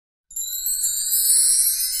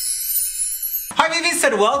Bibies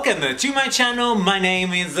and welcome to my channel. My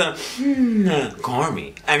name is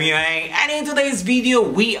Carmi. And in today's video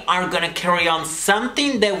we are gonna carry on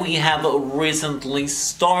something that we have recently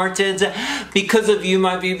started. Because of you,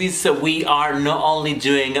 my Bibies, we are not only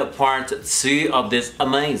doing part 2 of this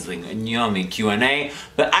amazing yummy Q&A,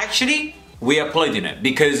 but actually we uploading it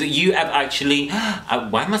because you have actually,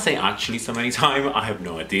 why am I saying actually so many times? I have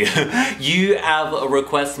no idea. You have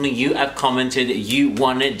requested me, you have commented, you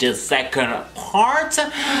wanted the second part,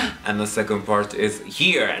 and the second part is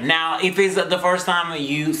here. Now, if it's the first time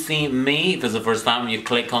you see me, if it's the first time you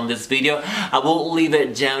click on this video, I will leave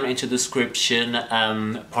it down into the description,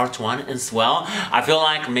 part 1 as well. I feel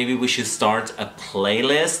like maybe we should start a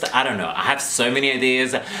playlist. I don't know, I have so many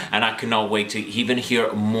ideas and I cannot wait to even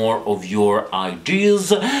hear more of your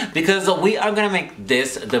ideas, because we are gonna make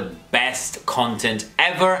this the best content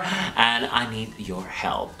ever and I need your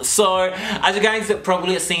help. So as you guys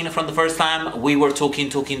probably have seen from the first time, we were talking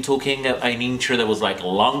an intro that was like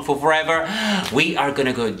long for forever. We are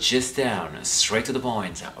gonna go just down straight to the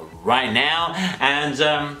point right now and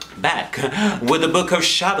back with the Book of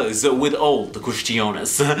Shadows with old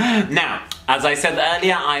Christianas. Now, as I said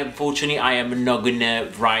earlier, unfortunately I am not gonna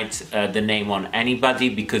write the name on anybody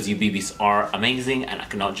because you Bibies are amazing and I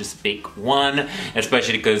cannot just pick one,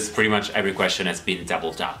 especially because pretty much every question has been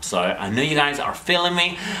doubled up. So I know you guys are feeling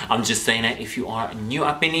me. I'm just saying it if you are new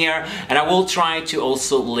up in here, and I will try to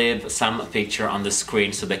also leave some picture on the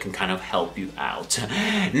screen so they can kind of help you out.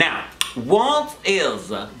 Now, what is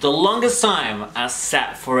the longest time I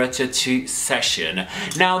sat for a tattoo session?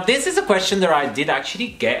 Now, this is a question that I did actually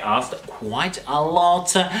get asked quite a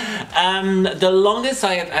lot. The longest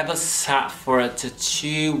I have ever sat for a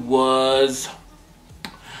tattoo was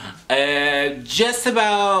just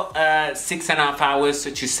about 6.5 hours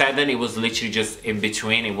to 7. It was literally just in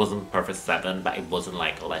between. It wasn't perfect 7, but it wasn't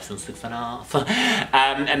like less than 6.5.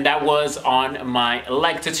 And that was on my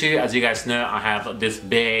leg tattoo. As you guys know, I have this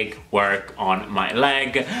big work on my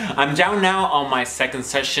leg. I'm down now on my second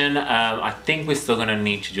session. I think we're still gonna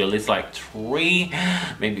need to do at least like 3,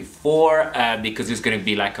 maybe 4, because it's gonna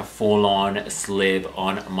be like a full-on sleeve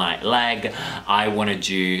on my leg. I wanna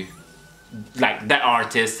do, like, that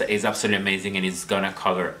artist is absolutely amazing and he's gonna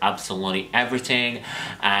cover absolutely everything,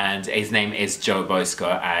 and his name is Joe Bosco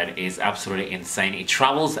and is absolutely insane. He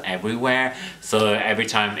travels everywhere, so every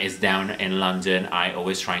time he's down in London I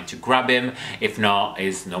always trying to grab him. If not,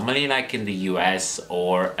 he's normally like in the US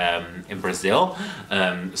or in Brazil,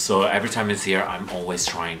 so every time he's here I'm always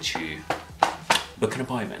trying to book an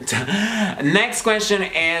appointment. Next question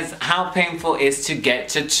is, how painful is to get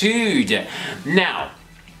tattooed? Now,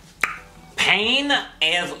 pain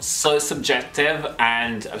is so subjective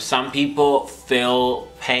and some people feel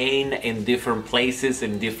pain in different places,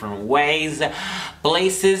 in different ways.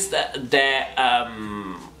 Places that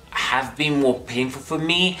have been more painful for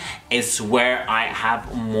me is where I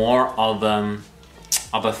have more of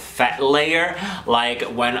a fat layer, like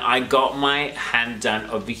when I got my hand done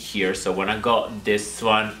over here. So when I got this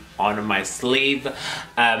one on my sleeve,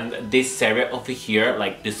 this area over here,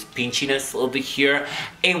 like this pinchiness over here,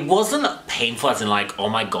 it wasn't painful as in like, oh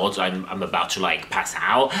my god, I'm about to like pass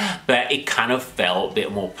out, but it kind of felt a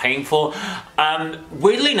bit more painful.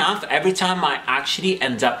 Weirdly enough, every time I actually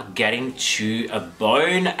end up getting to a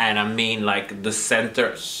bone, and I mean like the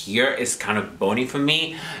center here is kind of bony for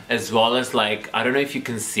me, as well as like, I don't know if you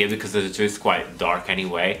can see it because the tattoo is quite dark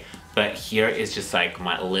anyway, but here is just like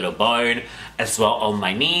my little bone, as well on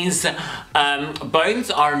my knees. Bones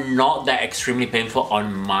are not that extremely painful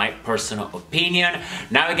on my personal opinion.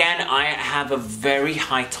 Now again, I have a very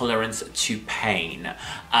high tolerance to pain.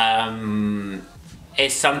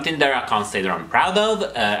 It's something that I can't say that I'm proud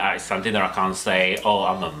of. It's something that I can't say, oh,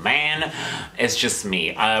 I'm a man. It's just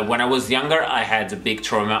me. When I was younger, I had a big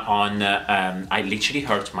trauma on, I literally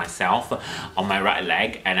hurt myself on my right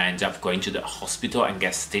leg and I ended up going to the hospital and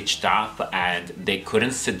get stitched up, and they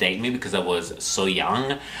couldn't sedate me because I was so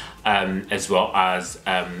young. As well as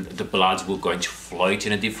the blood were going to float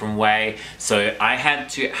in a different way. So I had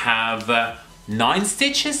to have 9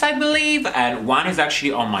 stitches, I believe, and one is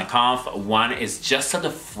actually on my calf, one is just at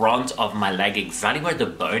the front of my leg, exactly where the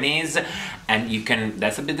bone is, and you can,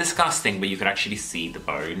 that's a bit disgusting, but you can actually see the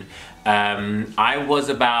bone. I was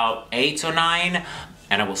about 8 or 9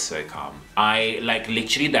 and I was so calm. I like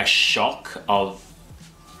literally that shock of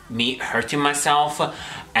me hurting myself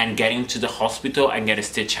and getting to the hospital and get a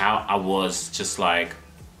stitch out, I was just like,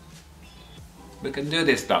 we can do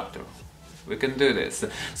this, doctor. We can do this.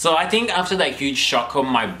 So I think after that huge shock on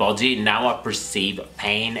my body, now I perceive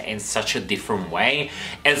pain in such a different way.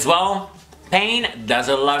 As well, pain, does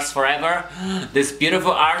it last forever? This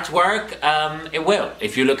beautiful artwork, it will.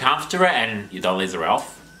 If you look after it and you don't laser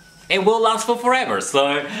off, it will last for forever.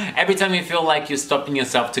 So every time you feel like you're stopping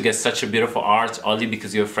yourself to get such a beautiful art only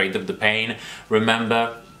because you're afraid of the pain,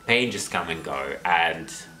 remember, pain just come and go,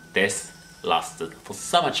 and this lasted for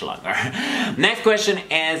so much longer. Next question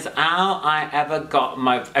is, if I ever got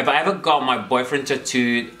my boyfriend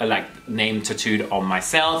tattooed, like name tattooed on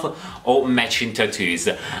myself, or matching tattoos.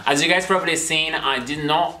 As you guys probably seen, I did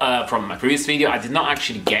not, from my previous video, I did not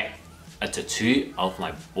actually get a tattoo of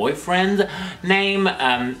my boyfriend name,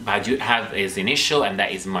 but I do have his initial, and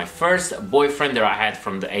that is my first boyfriend that I had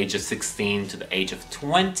from the age of 16 to the age of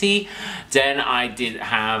 20. Then I did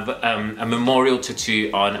have a memorial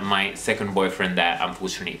tattoo on my second boyfriend that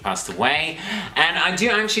unfortunately passed away, and I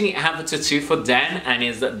do actually have a tattoo for Dan, and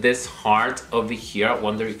is this heart over here. I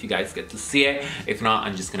wonder if you guys get to see it. If not,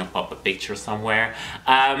 I'm just gonna pop a picture somewhere.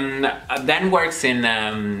 Dan works in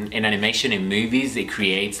animation, in movies. He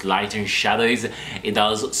creates light and shadows. It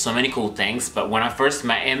does so many cool things, but when I first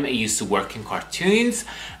met him, he used to work in cartoons,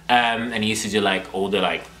 and he used to do like all the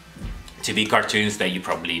like TV cartoons that you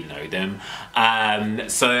probably know them.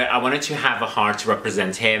 So I wanted to have a heart to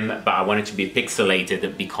represent him, but I wanted to be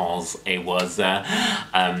pixelated because it was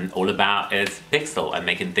all about his pixel and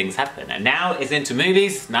making things happen. And now he's into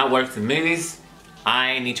movies, now works in movies.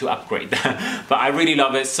 I need to upgrade that, but I really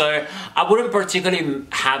love it. So I wouldn't particularly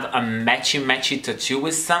have a matchy tattoo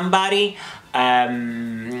with somebody, but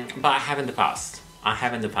I have in the past.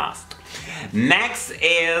 Next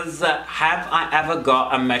is, have I ever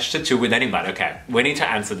got a match tattoo with anybody? Okay, we need to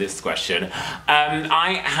answer this question.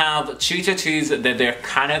 I have two tattoos that they're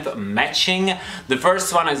kind of matching. The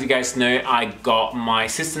first one, as you guys know, I got my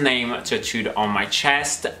sister name tattooed on my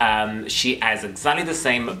chest. She has exactly the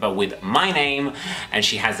same, but with my name, and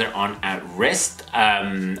she has it on her wrist.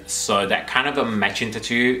 So that kind of a matching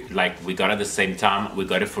tattoo, like we got it at the same time, we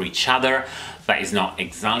got it for each other, but it's not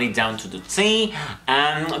exactly down to the T.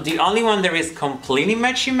 And the only one that is completely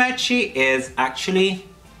matchy is actually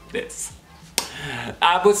this.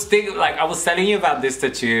 I was telling you about this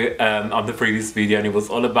tattoo on the previous video, and it was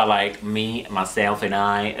all about like me, myself, and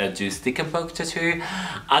I do stick and poke tattoo.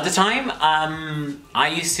 At the time, I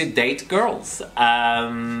used to date girls,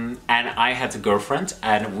 and I had a girlfriend,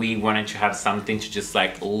 and we wanted to have something to just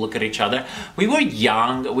like look at each other. We were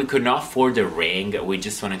young, we could not afford a ring, we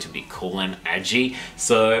just wanted to be cool and edgy.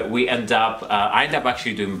 So we I ended up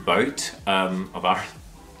actually doing both of our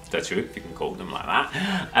tattoo, if you can call them like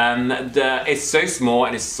that. It's so small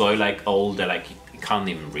and it's so like old that like you can't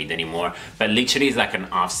even read anymore, but literally it's like an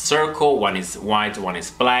half circle. One is white, one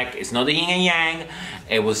is black. It's not a yin and yang.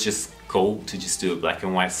 It was just cool to just do a black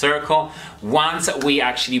and white circle. Once we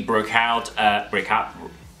actually break out, how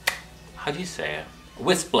do you say it?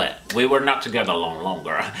 We split. We were not together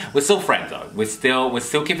longer. We're still friends though. We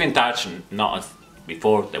still keep in touch, not as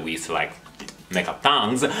before that we used to like make up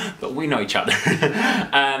tongues, but we know each other.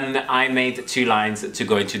 I made two lines to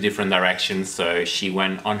go into different directions, so she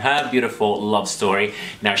went on her beautiful love story.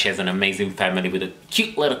 Now she has an amazing family with a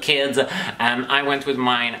cute little kids, and I went with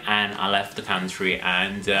mine, and I left the country,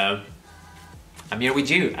 and I'm here with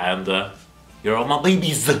you, and you're all my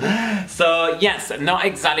babies. So yes, not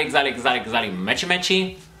exactly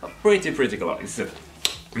matchy, but pretty close.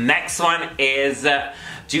 Next one is,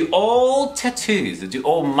 do all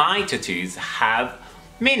my tattoos have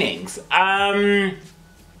meanings?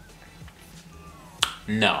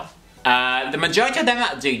 No. The majority of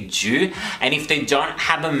them, they do, and if they don't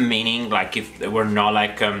have a meaning, like if they were not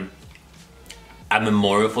like a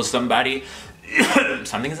memorial for somebody,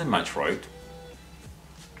 something is in my throat,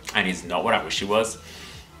 and it's not what I wish it was.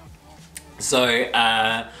 So,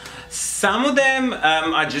 some of them,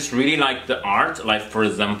 I just really like the art. Like for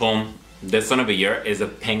example, this one over here is a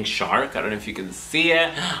pink shark. I don't know if you can see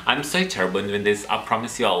it. I'm so terrible in doing this. I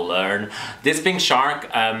promise you I'll learn. This pink shark,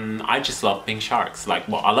 I just love pink sharks. Like,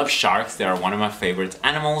 well, I love sharks. They are one of my favorite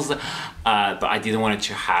animals. But I didn't want it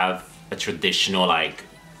to have a traditional like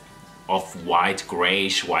off-white,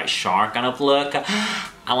 grayish, white shark kind of look.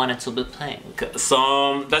 I want it to be pink.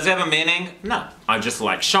 So, does it have a meaning? No, I just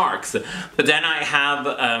like sharks. But then I have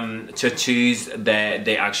tattoos that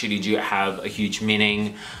they actually do have a huge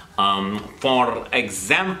meaning. For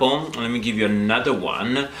example, let me give you another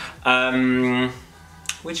one.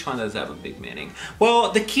 Which one does have a big meaning?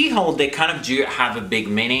 Well, the keyhole, they kind of do have a big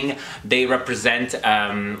meaning. They represent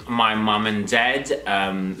my mom and dad.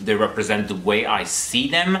 They represent the way I see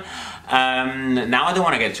them. Now I don't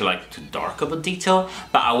want to get to like too dark of a detail,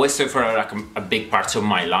 but I always say for like a big part of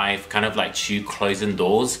my life, kind of like two closing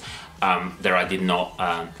doors. there I did not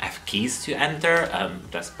have keys to enter.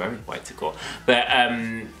 That's very poetical. But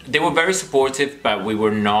they were very supportive, but we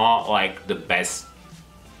were not like the best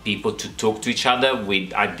people to talk to each other.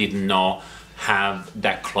 I did not have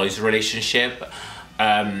that close relationship.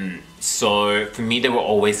 So for me, there were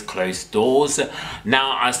always closed doors.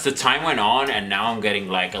 Now, as the time went on, and now I'm getting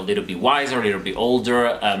like a little bit wiser, a little bit older,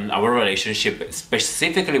 our relationship,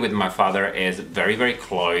 specifically with my father, is very, very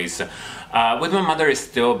close. With my mother, is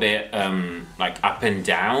still a bit like up and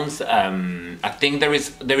downs. I think there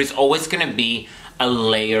is always gonna be a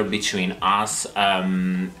layer between us,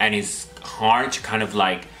 and it's hard to kind of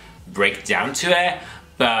like break down to it.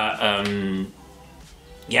 But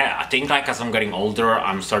yeah, I think like as I'm getting older,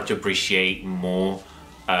 I'm starting to appreciate more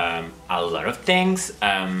a lot of things.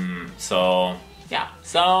 So yeah,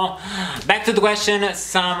 so back to the question.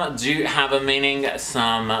 Some do have a meaning,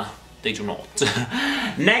 some they do not.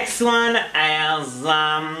 Next one is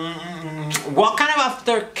what kind of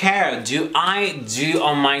aftercare do I do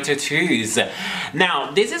on my tattoos? Now,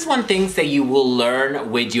 this is one thing that you will learn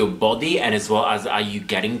with your body, and as well as are you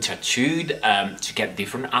getting tattooed to get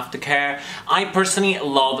different aftercare. I personally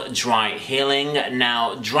love dry healing.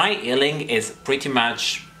 Now, dry healing is pretty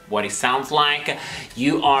much what it sounds like.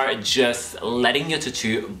 You are just letting your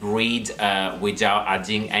tattoo breathe without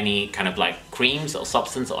adding any kind of like creams or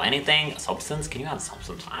substance or anything. Substance? Can you add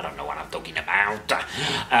substance? I don't know what I'm talking about.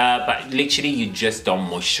 But literally you just don't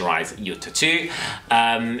moisturize your tattoo.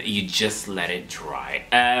 You just let it dry.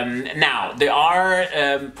 Now, there are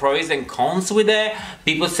pros and cons with it.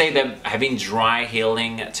 People say that having dry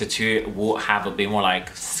healing tattoo will have a bit more like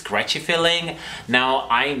scratchy feeling. Now,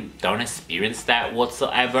 I don't experience that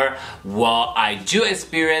whatsoever. What I do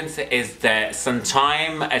experience is that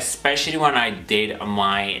sometimes, especially when I did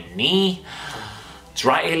my knee,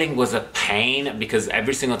 dry healing was a pain because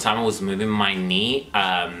every single time I was moving my knee,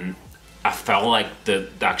 I felt like the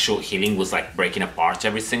actual healing was like breaking apart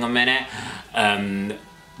every single minute.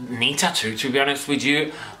 Knee tattoo, to be honest with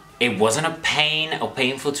you, it wasn't a pain or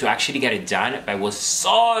painful to actually get it done, but it was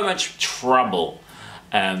so much trouble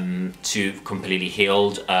to completely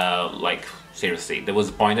healed. Like seriously, there was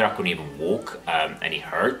a point that I couldn't even walk and it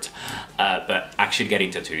hurt, but actually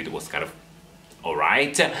getting tattooed was kind of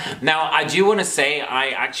alright. Now, I do want to say I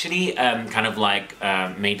actually kind of like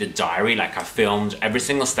made a diary, like I filmed every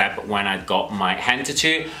single step when I got my hand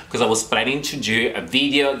tattoo, because I was planning to do a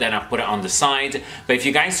video, then I put it on the side. But if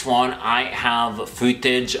you guys want, I have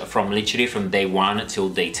footage from literally from day 1 till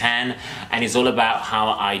day 10, and it's all about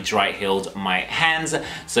how I dry healed my hands.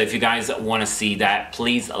 So if you guys want to see that,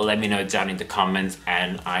 please let me know down in the comments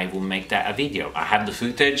and I will make that a video. I have the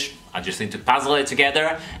footage. I just need to puzzle it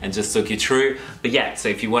together and just talk you through. But yeah, so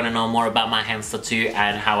if you want to know more about my hand tattoo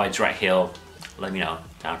and how I dry heal, let me know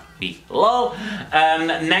down below.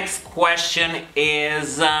 Next question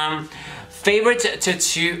is favorite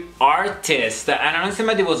tattoo artist. And I know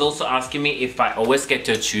somebody was also asking me if I always get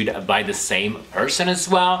tattooed by the same person as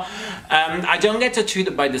well. I don't get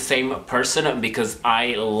tattooed by the same person because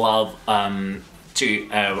I love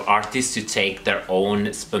artists to take their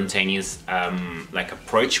own spontaneous like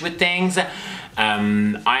approach with things.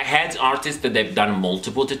 I had artists that they've done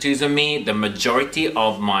multiple tattoos on me. The majority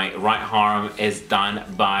of my right arm is done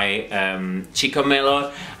by Chico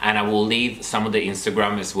Melo, and I will leave some of the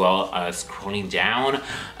Instagram as well scrolling down.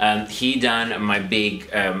 He done my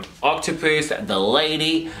big octopus, the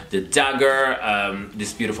lady, the dagger,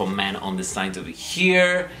 this beautiful man on the side over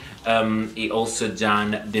here. He also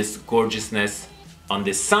done this gorgeousness on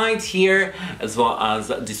this side here, as well as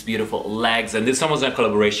these beautiful legs. And this one was a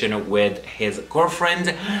collaboration with his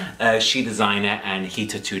girlfriend. She designed it and he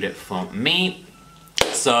tattooed it for me.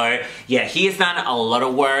 So yeah, he has done a lot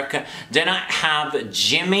of work. Then I have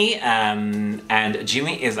Jimmy, and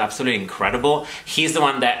Jimmy is absolutely incredible. He's the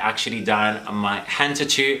one that actually done my hand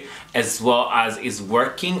tattoo, as well as is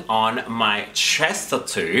working on my chest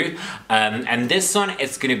tattoo. And this one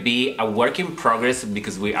is gonna be a work in progress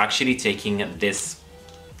because we're actually taking this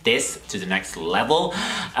to the next level.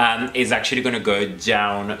 Is actually gonna go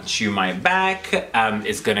down to my back.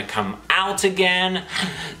 It's gonna come out again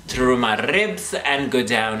through my ribs and go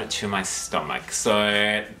down to my stomach. So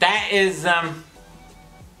that is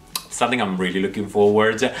something I'm really looking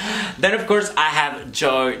forward to. Then of course I have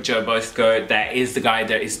Joe Bosco. That is the guy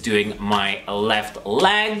that is doing my left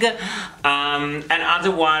leg. And other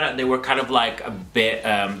one, they were kind of like a bit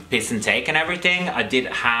piss and take and everything. I did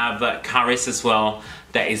have Caris as well.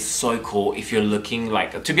 That is so cool. If you're looking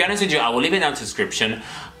like, to be honest with you, I will leave it down in the description,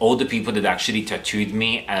 all the people that actually tattooed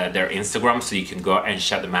me, their Instagram, so you can go and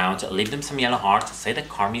shout them out. Leave them some yellow hearts, say that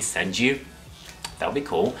Carmi sent you. That would be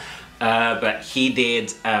cool. but he did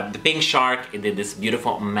the pink shark, he did this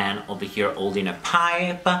beautiful man over here holding a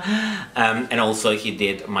pipe, and also he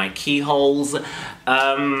did my keyholes.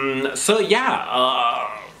 So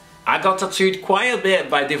yeah, I got tattooed quite a bit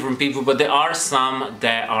by different people, but there are some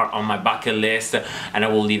that are on my bucket list, and I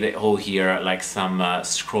will leave it all here, like some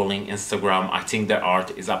scrolling Instagram. I think their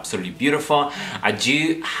art is absolutely beautiful. I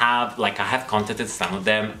do have, I have contacted some of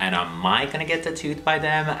them, and I might gonna get tattooed by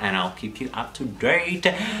them, and I'll keep you up to date.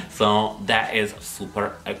 So that is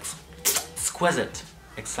super exquisite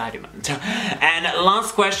excitement. And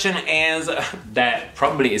last question is, that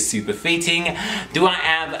probably is super fitting, do I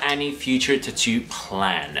have any future tattoo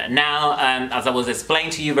plan? Now, as I was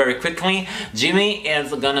explaining to you very quickly, Jimmy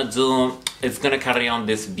is gonna carry on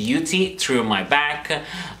this beauty through my back.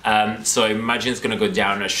 So imagine it's gonna go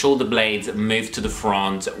down the shoulder blades, move to the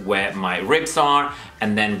front where my ribs are,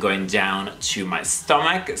 and then going down to my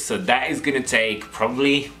stomach. So that is gonna take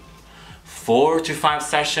probably 4 to 5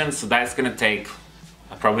 sessions. So that's gonna take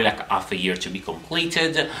probably like half a year to be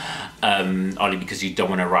completed, only because you don't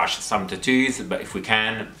want to rush some tattoos, but if we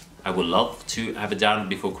can, I would love to have it done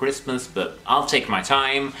before Christmas, but I'll take my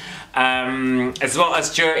time. As well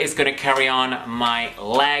as Joe is going to carry on my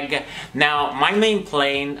leg. Now, my main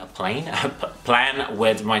plan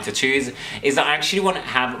with my tattoos is I actually want to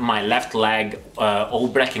have my left leg all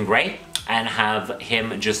black and grey, and have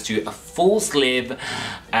him just do a full sleeve,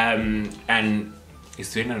 and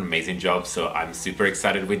he's doing an amazing job, so I'm super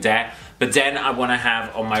excited with that. But then I want to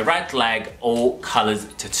have on my right leg all colors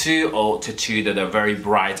tattoo, or tattoo that are very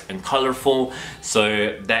bright and colorful.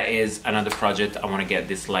 So that is another project. I want to get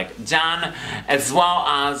this leg done, as well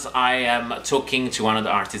as I am talking to one of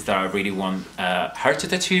the artists that I really want her to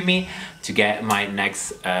tattoo me, to get my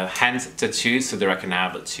next hand tattoo, so that I can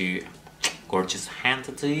have 2 gorgeous hand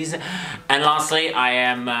tattoos. And lastly, I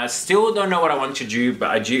am still don't know what I want to do, but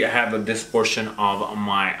I do have this portion of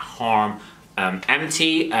my arm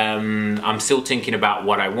empty. I'm still thinking about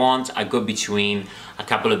what I want. I go between a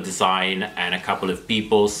couple of design and a couple of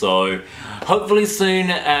people, so hopefully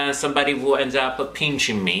soon somebody will end up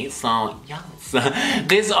pinching me. So yes,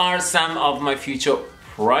 these are some of my future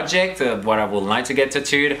project, what I would like to get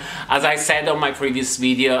tattooed. As I said on my previous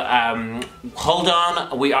video, hold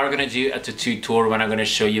on, we are gonna do a tattoo tour when I'm gonna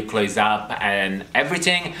show you close up and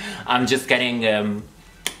everything. I'm just getting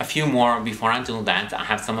a few more before I do that. I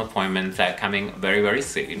have some appointments coming very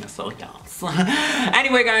soon, so yes.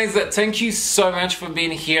 Anyway guys, thank you so much for being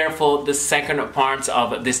here for the second part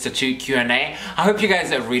of this tattoo Q&A. I hope you guys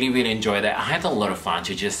really enjoyed it. I had a lot of fun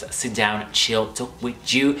to just sit down, chill, talk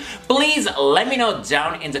with you. Please let me know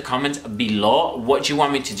down in the comments below what you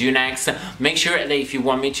want me to do next. Make sure that if you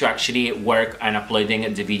want me to actually work on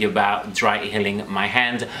uploading the video about dry healing my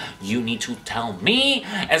hand, you need to tell me,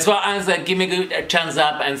 as well as give me a good thumbs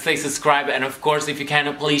up and say subscribe, and of course if you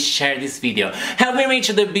can, please share this video. Help me reach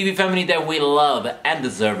the BB family that we love and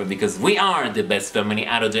deserve, because we are the best family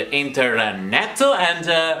out of the internet.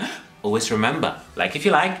 And always remember, like if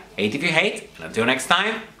you like, hate if you hate, and until next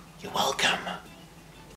time, you're welcome.